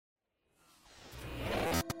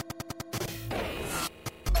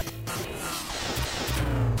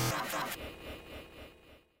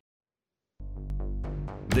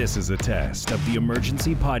This is a test of the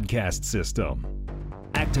emergency podcast system.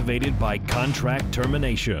 Activated by contract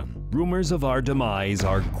termination. Rumors of our demise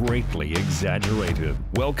are greatly exaggerated.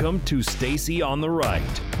 Welcome to Stacy on the Right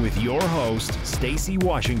with your host, Stacy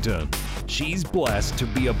Washington. She's blessed to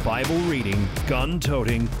be a Bible-reading,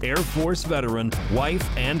 gun-toting, Air Force veteran, wife,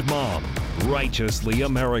 and mom. Righteously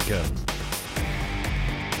American.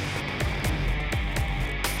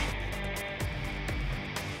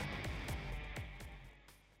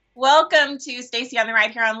 Welcome to Stacy on the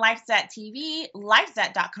Right here on LifeZet TV.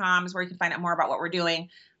 LifeZet.com is where you can find out more about what we're doing.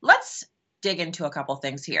 Let's dig into a couple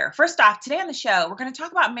things here. First off, today on the show, we're going to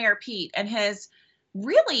talk about Mayor Pete and his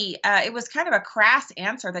really, it was kind of a crass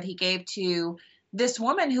answer that he gave to this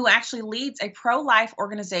woman who actually leads a pro-life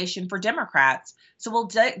organization for Democrats. So we'll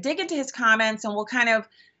dig into his comments and we'll kind of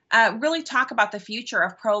really talk about the future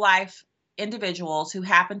of pro-life individuals who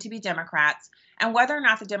happen to be Democrats and whether or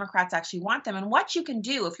not the Democrats actually want them and what you can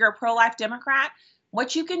do if you're a pro-life Democrat,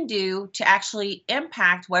 what you can do to actually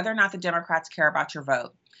impact whether or not the Democrats care about your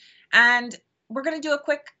vote. And we're going to do a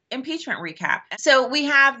quick impeachment recap. So we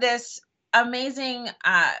have this amazing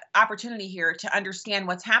opportunity here to understand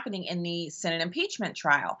what's happening in the Senate impeachment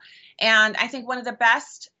trial. And I think one of the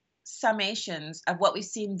best summations of what we've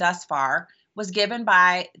seen thus far was given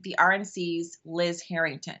by the RNC's Liz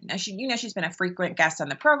Harrington. Now, she's been a frequent guest on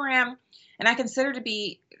the program, and I consider her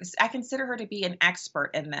to be an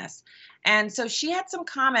expert in this. And so she had some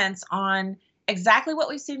comments on exactly what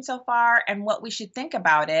we've seen so far and what we should think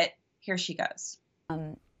about it. Here she goes.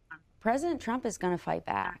 President Trump is going to fight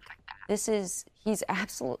back. He's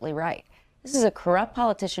absolutely right. This is a corrupt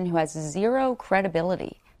politician who has zero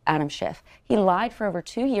credibility, Adam Schiff. He lied for over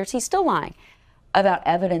 2 years. He's still lying about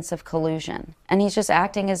evidence of collusion, and he's just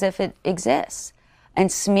acting as if it exists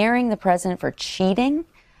and smearing the president for cheating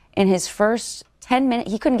in his first 10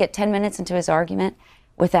 minutes. He couldn't get 10 minutes into his argument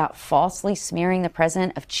without falsely smearing the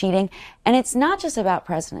president of cheating. And it's not just about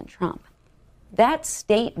President Trump. That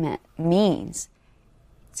statement means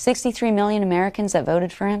 63 million Americans that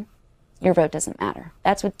voted for him, your vote doesn't matter.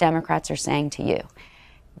 That's what Democrats are saying to you.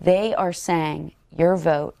 They are saying your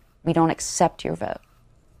vote, we don't accept your vote.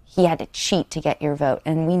 He had to cheat to get your vote,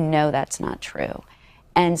 and we know that's not true.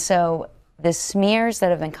 And so the smears that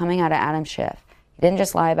have been coming out of Adam Schiff, he didn't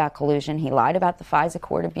just lie about collusion, he lied about the FISA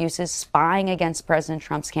court abuses, spying against President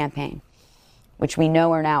Trump's campaign, which we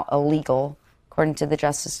know are now illegal, according to the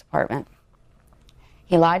Justice Department.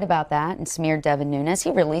 He lied about that and smeared Devin Nunes.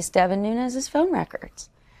 He released Devin Nunes' phone records.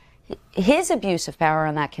 His abuse of power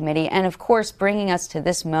on that committee, and of course bringing us to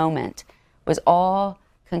this moment, was all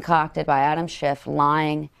concocted by Adam Schiff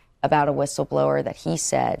lying about a whistleblower that he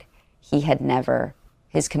said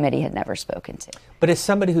his committee had never spoken to. But as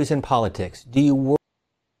somebody who's in politics, do you worry?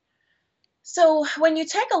 So when you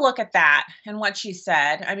take a look at that and what she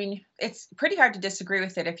said, I mean, it's pretty hard to disagree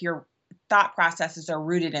with it if your thought processes are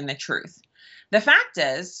rooted in the truth. The fact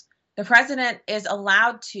is, the president is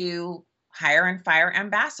allowed to hire and fire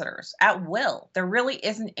ambassadors at will. There really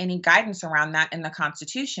isn't any guidance around that in the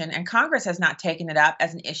Constitution, and Congress has not taken it up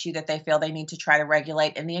as an issue that they feel they need to try to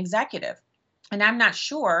regulate in the executive. And I'm not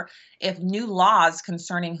sure if new laws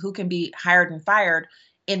concerning who can be hired and fired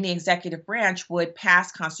in the executive branch would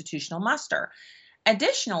pass constitutional muster.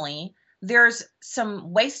 Additionally, there's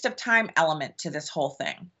some waste of time element to this whole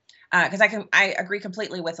thing, because I agree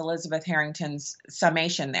completely with Elizabeth Harrington's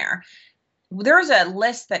summation there. There's a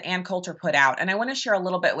list that Ann Coulter put out, and I want to share a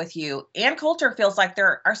little bit with you. Ann Coulter feels like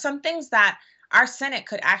there are some things that our Senate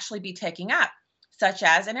could actually be taking up, such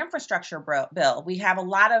as an infrastructure bill. We have a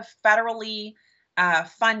lot of federally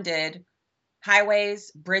funded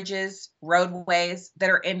highways, bridges, roadways that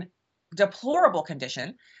are in deplorable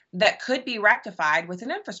condition that could be rectified with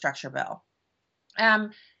an infrastructure bill.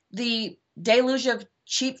 The deluge of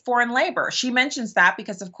cheap foreign labor. She mentions that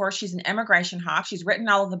because, of course, she's an immigration hawk. She's written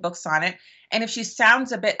all of the books on it. And if she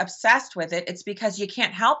sounds a bit obsessed with it, it's because you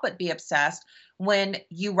can't help but be obsessed when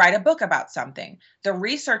you write a book about something. The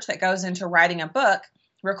research that goes into writing a book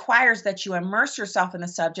requires that you immerse yourself in the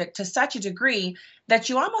subject to such a degree that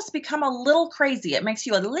you almost become a little crazy. It makes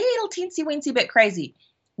you a little teensy-weensy bit crazy.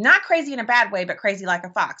 Not crazy in a bad way, but crazy like a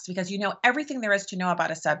fox, because you know everything there is to know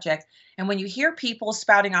about a subject. And when you hear people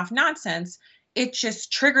spouting off nonsense, it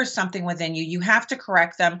just triggers something within you. You have to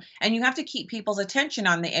correct them, and you have to keep people's attention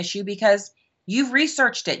on the issue because you've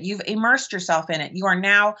researched it. You've immersed yourself in it. You are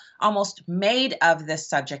now almost made of this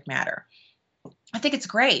subject matter. I think it's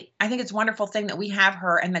great. I think it's a wonderful thing that we have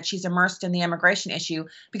her and that she's immersed in the immigration issue,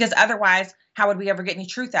 because otherwise, how would we ever get any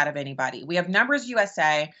truth out of anybody? We have Numbers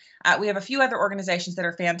USA. We have a few other organizations that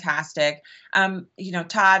are fantastic. Todd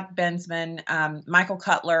Bensman, Michael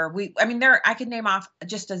Cutler. I could name off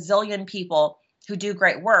just a zillion people who do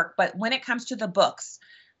great work. But when it comes to the books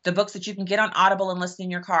that you can get on Audible and listen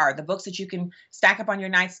in your car, the books that you can stack up on your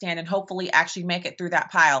nightstand and hopefully actually make it through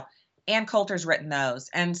that pile, Ann Coulter's written those.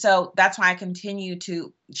 And so that's why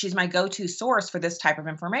she's my go-to source for this type of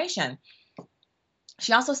information.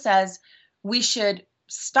 She also says we should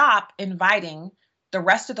stop inviting the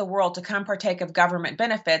rest of the world to come partake of government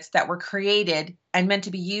benefits that were created and meant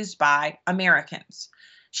to be used by Americans.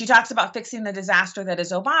 She talks about fixing the disaster that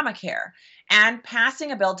is Obamacare and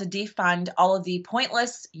passing a bill to defund all of the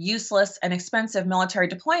pointless, useless, and expensive military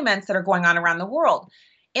deployments that are going on around the world.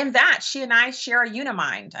 In that, she and I share a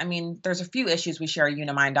unimind. I mean, there's a few issues we share a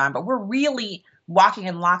unimind on, but we're really walking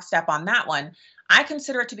in lockstep on that one. I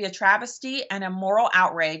consider it to be a travesty and a moral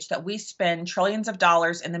outrage that we spend trillions of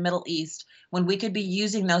dollars in the Middle East when we could be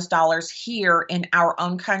using those dollars here in our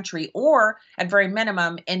own country, or at very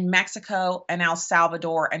minimum in Mexico and El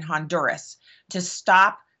Salvador and Honduras, to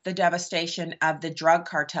stop the devastation of the drug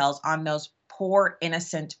cartels on those poor,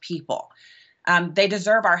 innocent people. They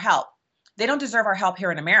deserve our help. They don't deserve our help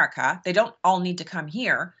here in America. They don't all need to come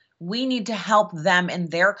here. We need to help them in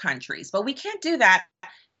their countries. But we can't do that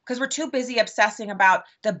because we're too busy obsessing about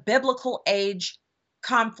the biblical age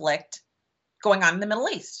conflict going on in the Middle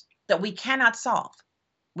East that we cannot solve.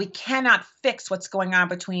 We cannot fix what's going on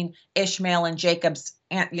between Ishmael and Jacob's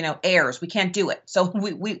heirs. We can't do it. So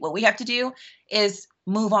what we have to do is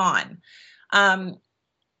move on. And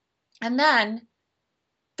then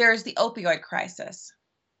there's the opioid crisis.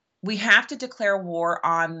 We have to declare war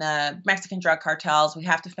on the Mexican drug cartels. We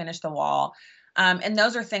have to finish the wall. And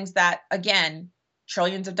those are things that, again,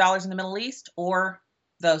 trillions of dollars in the Middle East or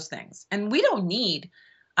those things. And we don't need,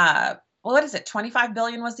 what is it? 25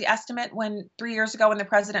 billion was the estimate 3 years ago when the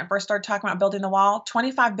president first started talking about building the wall.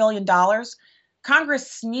 $25 billion.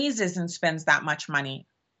 Congress sneezes and spends that much money.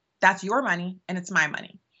 That's your money and it's my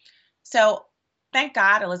money. So thank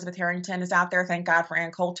God Elizabeth Harrington is out there. Thank God for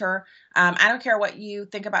Ann Coulter. I don't care what you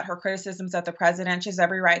think about her criticisms of the president. She has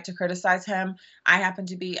every right to criticize him. I happen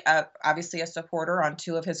to be obviously a supporter on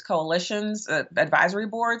 2 of his coalitions, advisory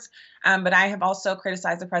boards. But I have also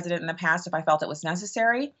criticized the president in the past if I felt it was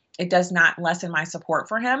necessary. It does not lessen my support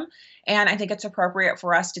for him. And I think it's appropriate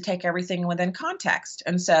for us to take everything within context.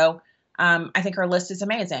 And so I think her list is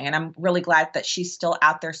amazing, and I'm really glad that she's still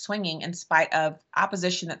out there swinging in spite of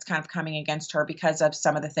opposition that's kind of coming against her because of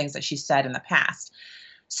some of the things that she said in the past.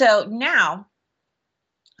 So now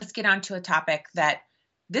let's get on to a topic that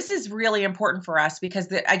this is really important for us because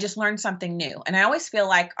I just learned something new. And I always feel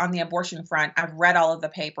like on the abortion front, I've read all of the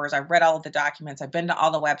papers, I've read all of the documents, I've been to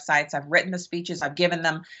all the websites, I've written the speeches, I've given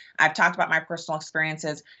them, I've talked about my personal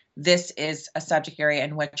experiences. This is a subject area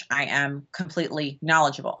in which I am completely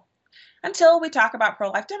knowledgeable. Until we talk about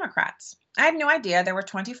pro-life Democrats. I had no idea there were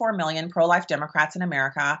 24 million pro-life Democrats in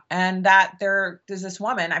America, and that there's this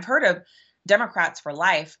woman. I've heard of Democrats for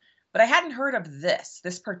Life, but I hadn't heard of this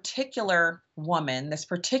particular woman, this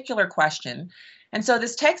particular question. And so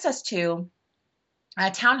this takes us to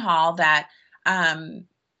a town hall that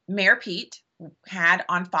Mayor Pete had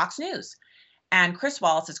on Fox News. And Chris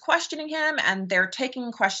Wallace is questioning him, and they're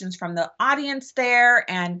taking questions from the audience there.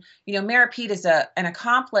 And, Mayor Pete is an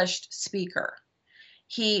accomplished speaker.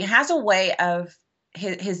 He has a way of,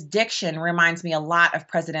 his diction reminds me a lot of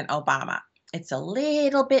President Obama. It's a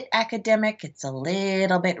little bit academic. It's a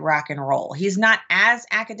little bit rock and roll. He's not as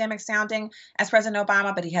academic sounding as President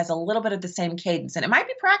Obama, but he has a little bit of the same cadence. And it might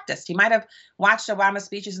be practiced. He might have watched Obama's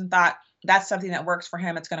speeches and thought, that's something that works for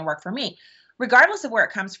him. It's going to work for me. Regardless of where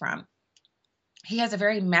it comes from, he has a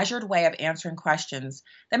very measured way of answering questions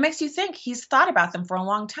that makes you think he's thought about them for a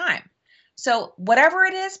long time. So whatever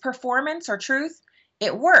it is, performance or truth,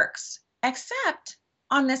 it works, except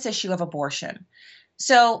on this issue of abortion.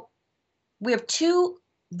 So we have 2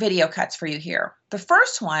 video cuts for you here. The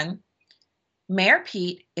first one, Mayor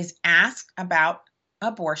Pete is asked about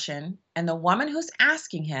abortion, and the woman who's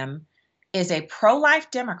asking him is a pro-life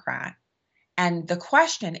Democrat. And the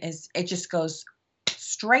question is, it just goes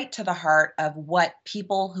straight to the heart of what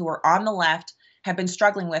people who are on the left have been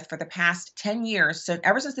struggling with for the past 10 years. So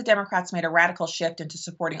ever since the Democrats made a radical shift into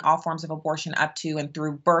supporting all forms of abortion up to and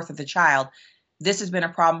through birth of the child, this has been a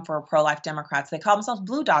problem for pro-life Democrats. They call themselves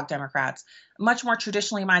blue dog Democrats, much more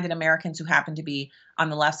traditionally minded Americans who happen to be on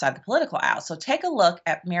the left side of the political aisle. So take a look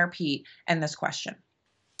at Mayor Pete and this question.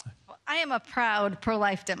 Well, I am a proud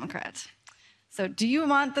pro-life Democrat. So do you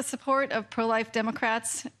want the support of pro-life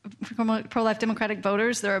Democrats, pro-life Democratic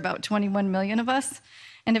voters? There are about 21 million of us.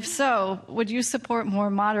 And if so, would you support more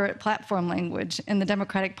moderate platform language in the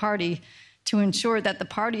Democratic Party to ensure that the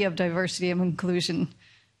party of diversity and inclusion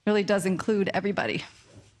really does include everybody?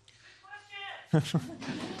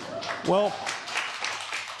 Well,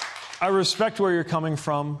 I respect where you're coming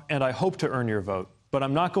from, and I hope to earn your vote, but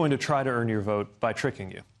I'm not going to try to earn your vote by tricking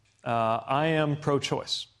you. I am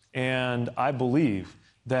pro-choice, and I believe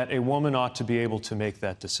that a woman ought to be able to make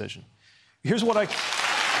that decision. Here's what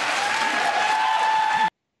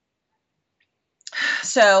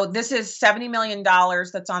So this is $70 million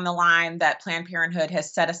that's on the line that Planned Parenthood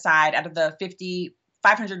has set aside out of the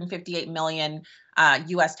 $558 million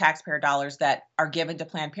U.S. taxpayer dollars that are given to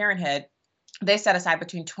Planned Parenthood. They set aside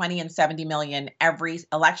between 20 and 70 million every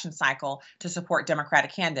election cycle to support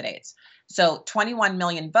Democratic candidates. So 21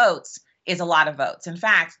 million votes is a lot of votes. In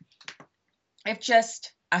fact, if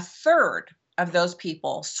just a third of those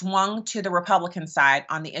people swung to the Republican side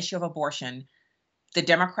on the issue of abortion, the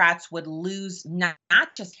Democrats would lose not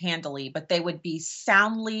just handily, but they would be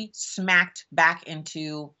soundly smacked back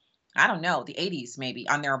into, I don't know, the 80s maybe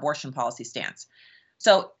on their abortion policy stance.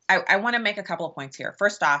 So I want to make a couple of points here.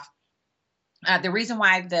 First off, the reason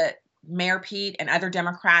why the Mayor Pete and other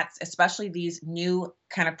Democrats, especially these new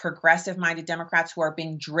kind of progressive-minded Democrats who are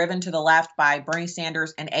being driven to the left by Bernie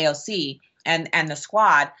Sanders and AOC and the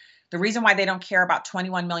squad, the reason why they don't care about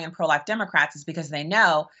 21 million pro-life Democrats is because they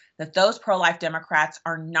know that those pro-life Democrats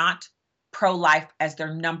are not pro-life as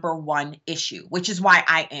their number one issue, which is why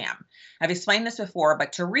I am. I've explained this before,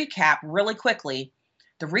 but to recap really quickly,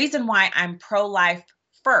 the reason why I'm pro-life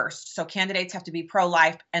first, so candidates have to be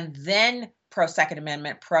pro-life and then pro-Second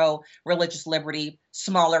Amendment, pro-religious liberty,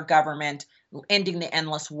 smaller government, ending the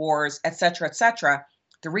endless wars, et cetera, et cetera.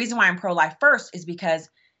 The reason why I'm pro-life first is because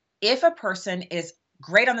if a person is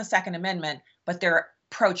great on the Second Amendment, but they're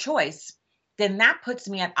pro-choice, then that puts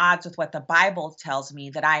me at odds with what the Bible tells me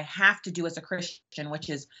that I have to do as a Christian, which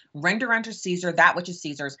is render unto Caesar that which is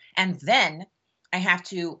Caesar's. And then I have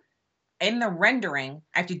to, in the rendering,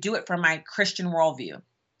 I have to do it from my Christian worldview.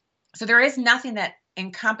 So there is nothing that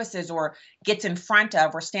encompasses or gets in front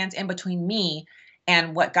of or stands in between me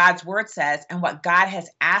and what God's word says and what God has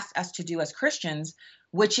asked us to do as Christians,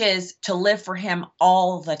 which is to live for him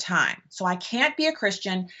all the time. So I can't be a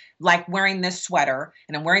Christian like wearing this sweater,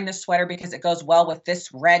 and I'm wearing this sweater because it goes well with this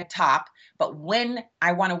red top. But when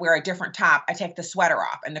I want to wear a different top, I take the sweater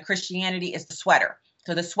off, and the Christianity is the sweater.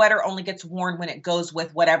 So the sweater only gets worn when it goes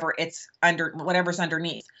with whatever's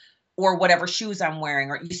underneath, or whatever shoes I'm wearing.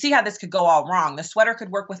 Or you see how this could go all wrong. The sweater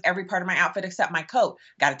could work with every part of my outfit except my coat.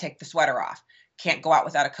 Got to take the sweater off. Can't go out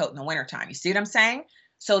without a coat in the wintertime. You see what I'm saying?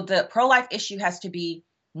 So the pro-life issue has to be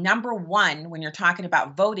number one when you're talking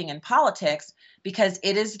about voting in politics, because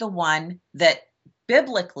it is the one that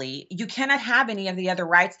biblically you cannot have any of the other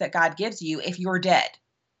rights that God gives you if you're dead,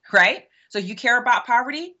 right? So you care about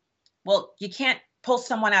poverty? Well, you can't pull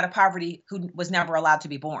someone out of poverty who was never allowed to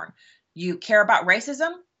be born. You care about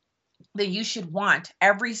racism? Then you should want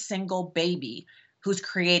every single baby who's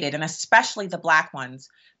created, and especially the Black ones,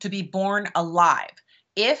 to be born alive.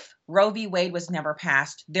 If Roe v. Wade was never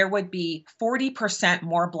passed, there would be 40%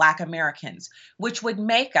 more Black Americans, which would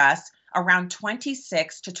make us around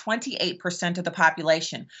 26 to 28% of the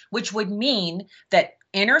population, which would mean that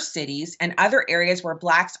inner cities and other areas where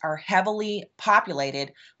Blacks are heavily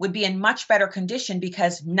populated would be in much better condition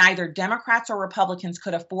because neither Democrats or Republicans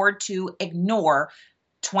could afford to ignore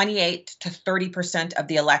 28 to 30% of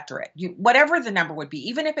the electorate, whatever the number would be,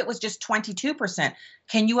 even if it was just 22%.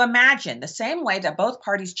 Can you imagine the same way that both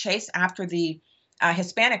parties chase after the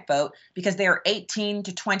Hispanic vote because they are 18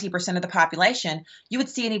 to 20% of the population? You would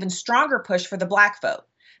see an even stronger push for the Black vote.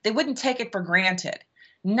 They wouldn't take it for granted.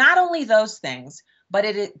 Not only those things, but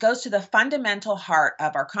it goes to the fundamental heart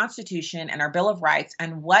of our Constitution and our Bill of Rights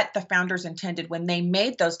and what the founders intended when they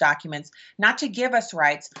made those documents, not to give us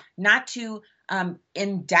rights, not to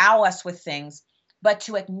endow us with things, but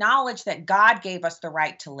to acknowledge that God gave us the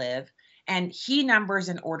right to live, and he numbers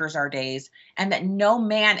and orders our days, and that no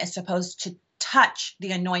man is supposed to touch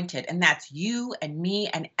the anointed, and that's you and me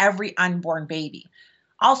and every unborn baby.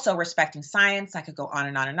 Also respecting science. I could go on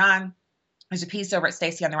and on and on. There's a piece over at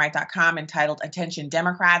StaceyOnTheRight.com entitled Attention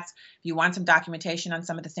Democrats. If you want some documentation on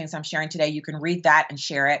some of the things I'm sharing today, you can read that and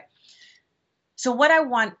share it. So what I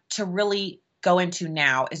want to really go into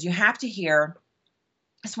now is you have to hear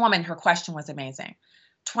this woman. Her question was amazing.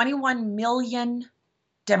 21 million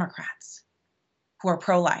Democrats who are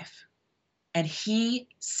pro-life. And he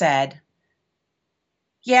said,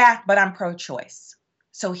 yeah, but I'm pro-choice.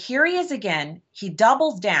 So here he is again. He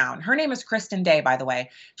doubles down. Her name is Kristen Day, by the way.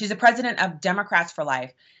 She's the president of Democrats for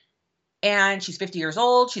Life. And she's 50 years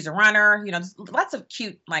old. She's a runner. You know, there's lots of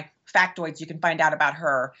cute factoids you can find out about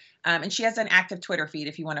her. And she has an active Twitter feed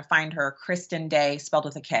if you want to find her, Kristen Day, spelled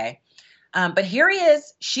with a K. But here he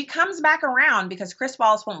is. She comes back around because Chris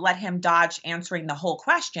Wallace won't let him dodge answering the whole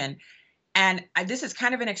question. And this is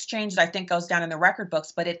kind of an exchange that I think goes down in the record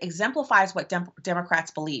books, but it exemplifies what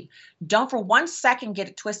Democrats believe. Don't for one second get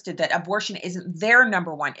it twisted that abortion isn't their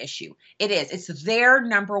number one issue. It is. It's their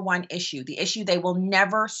number one issue, the issue they will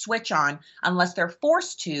never switch on unless they're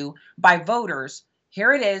forced to by voters.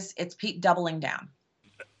 Here it is. It's Pete doubling down.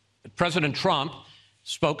 President Trump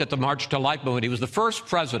spoke at the March to Life movement. He was the first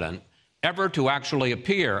president ever to actually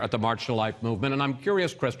appear at the March to Life movement. And I'm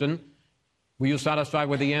curious, Kristen, were you satisfied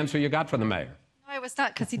with the answer you got from the mayor? No, I was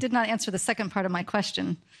not, because he did not answer the second part of my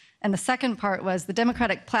question. And the second part was the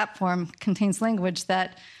Democratic platform contains language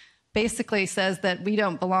that basically says that we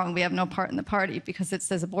don't belong, we have no part in the party, because it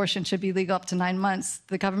says abortion should be legal up to 9 months,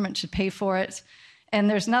 the government should pay for it. And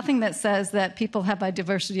there's nothing that says that people have a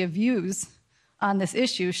diversity of views on this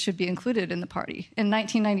issue should be included in the party. In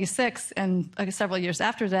 1996 and several years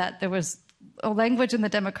after that, there was a language in the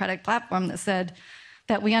Democratic platform that said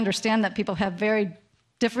that we understand that people have very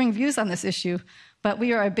differing views on this issue, but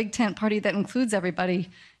we are a big tent party that includes everybody.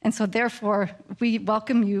 And so therefore, we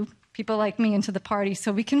welcome you, people like me, into the party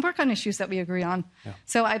so we can work on issues that we agree on. Yeah.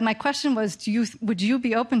 So my question was, would you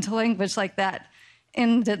be open to language like that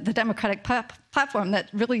in the Democratic platform that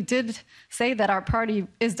really did say that our party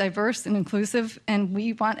is diverse and inclusive and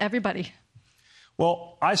we want everybody?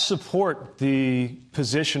 Well, I support the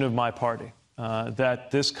position of my party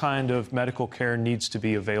that this kind of medical care needs to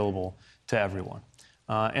be available to everyone.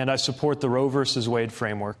 And I support the Roe versus Wade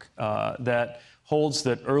framework that holds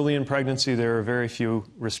that early in pregnancy there are very few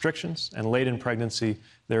restrictions and late in pregnancy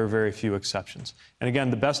there are very few exceptions. And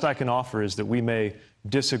again, the best I can offer is that we may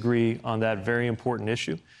disagree on that very important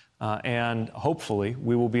issue, and hopefully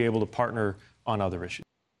we will be able to partner on other issues.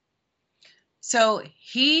 So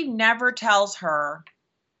he never tells her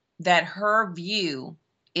that her view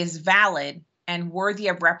is valid and worthy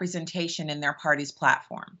of representation in their party's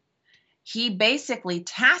platform. He basically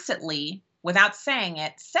tacitly, without saying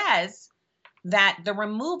it, says that the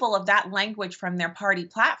removal of that language from their party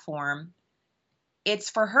platform, it's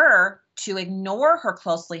for her to ignore her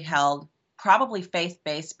closely held, probably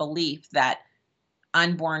faith-based belief that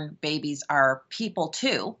unborn babies are people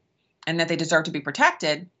too, and that they deserve to be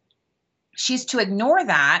protected. She's to ignore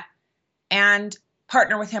that and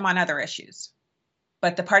partner with him on other issues.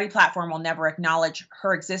 But the party platform will never acknowledge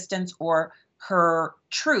her existence or her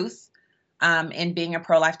truth in being a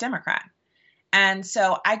pro-life Democrat. And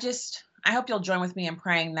so I hope you'll join with me in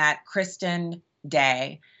praying that Kristen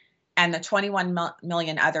Day and the 21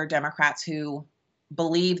 million other Democrats who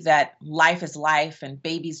believe that life is life and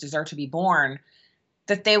babies deserve to be born,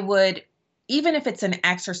 that they would, even if it's an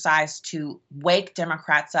exercise to wake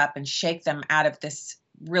Democrats up and shake them out of this,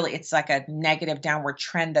 really, it's like a negative downward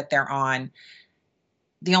trend that they're on.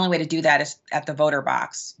 The only way to do that is at the voter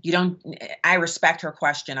box. I respect her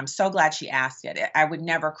question. I'm so glad she asked it. I would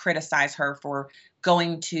never criticize her for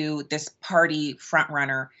going to this party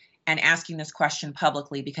frontrunner and asking this question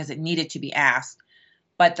publicly because it needed to be asked.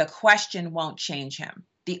 But the question won't change him.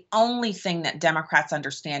 The only thing that Democrats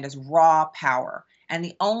understand is raw power. And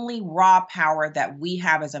the only raw power that we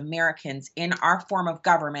have as Americans in our form of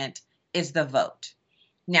government is the vote.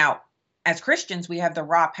 Now, as Christians, we have the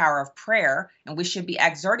raw power of prayer, and we should be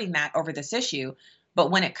exerting that over this issue.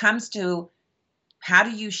 But when it comes to how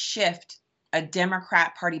do you shift a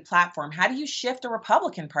Democrat Party platform, how do you shift a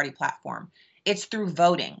Republican Party platform? It's through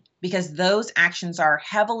voting, because those actions are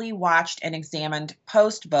heavily watched and examined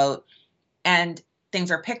post-vote, and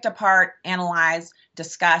things are picked apart, analyzed,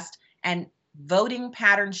 discussed, and voting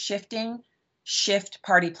pattern shift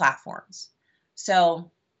party platforms.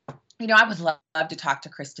 So, I would love to talk to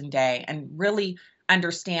Kristen Day and really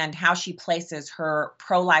understand how she places her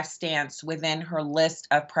pro-life stance within her list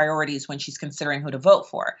of priorities when she's considering who to vote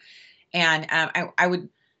for. And I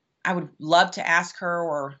would love to ask her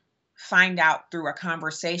or find out through a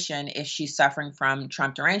conversation if she's suffering from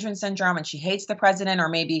Trump derangement syndrome and she hates the president, or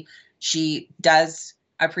maybe she does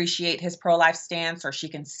appreciate his pro-life stance, or she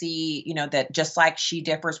can see, that just like she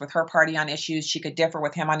differs with her party on issues, she could differ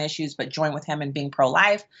with him on issues, but join with him in being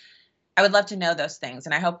pro-life. I would love to know those things,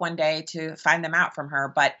 and I hope one day to find them out from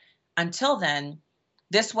her. But until then,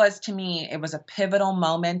 this was, to me, it was a pivotal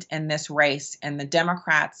moment in this race, and the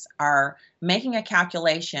Democrats are making a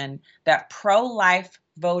calculation that pro-life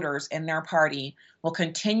voters in their party will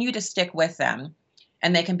continue to stick with them,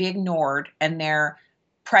 and they can be ignored, and their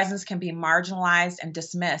presence can be marginalized and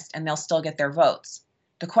dismissed and they'll still get their votes.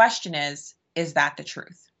 The question is that the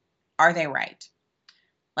truth? Are they right?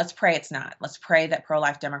 Let's pray it's not. Let's pray that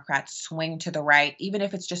pro-life Democrats swing to the right, even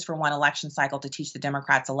if it's just for one election cycle to teach the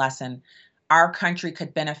Democrats a lesson. Our country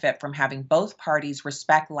could benefit from having both parties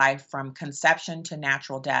respect life from conception to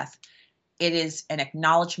natural death. It is an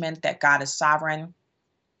acknowledgement that God is sovereign,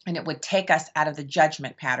 and it would take us out of the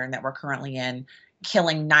judgment pattern that we're currently in,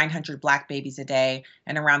 killing 900 Black babies a day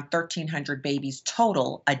and around 1,300 babies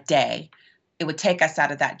total a day. It would take us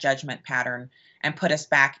out of that judgment pattern and put us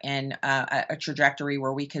back in a trajectory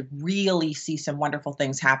where we could really see some wonderful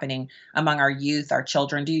things happening among our youth, our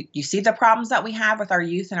children. Do you see the problems that we have with our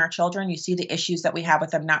youth and our children? You see the issues that we have with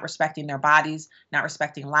them not respecting their bodies, not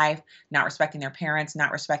respecting life, not respecting their parents,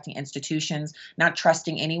 not respecting institutions, not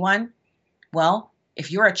trusting anyone? Well,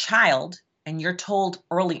 if you're a child and you're told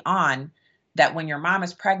early on that when your mom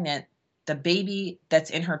is pregnant, the baby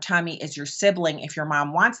that's in her tummy is your sibling if your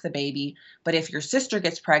mom wants the baby. But if your sister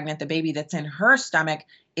gets pregnant, the baby that's in her stomach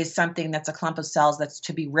is something that's a clump of cells that's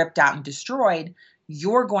to be ripped out and destroyed,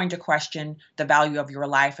 you're going to question the value of your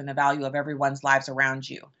life and the value of everyone's lives around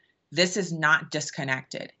you. This is not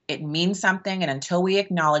disconnected. It means something. And until we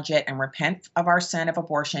acknowledge it and repent of our sin of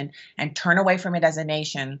abortion and turn away from it as a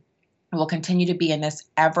nation, we'll continue to be in this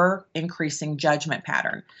ever increasing judgment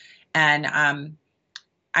pattern. And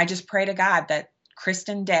I just pray to God that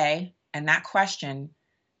Kristen Day and that question,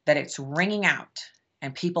 that it's ringing out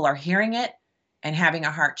and people are hearing it and having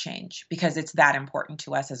a heart change, because it's that important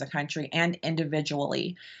to us as a country and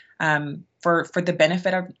individually for the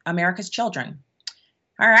benefit of America's children.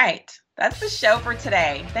 All right. That's the show for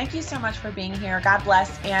today. Thank you so much for being here. God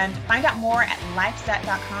bless. And find out more at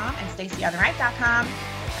lifeset.com and stacyontheright.com.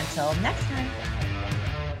 Until next time.